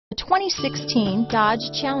2016 Dodge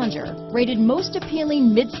Challenger. Rated most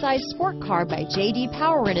appealing midsize sport car by J.D.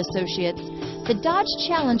 Power and Associates, the Dodge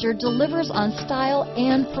Challenger delivers on style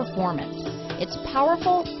and performance. It's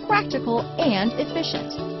powerful, practical, and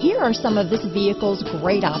efficient. Here are some of this vehicle's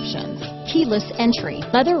great options: keyless entry,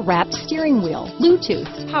 leather-wrapped steering wheel, Bluetooth,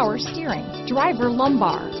 power steering, driver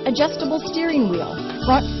lumbar, adjustable steering wheel,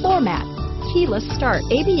 front floor mat, keyless start,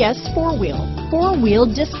 ABS four-wheel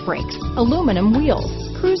disc brakes, aluminum wheels,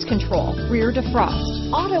 cruise control, rear defrost,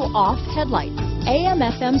 auto-off headlights,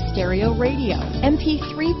 AM/FM stereo radio,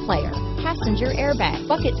 MP3 player, passenger airbag,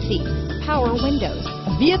 bucket seats, power windows.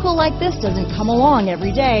 A vehicle like this doesn't come along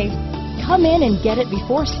every day. Come in and get it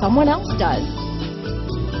before someone else does.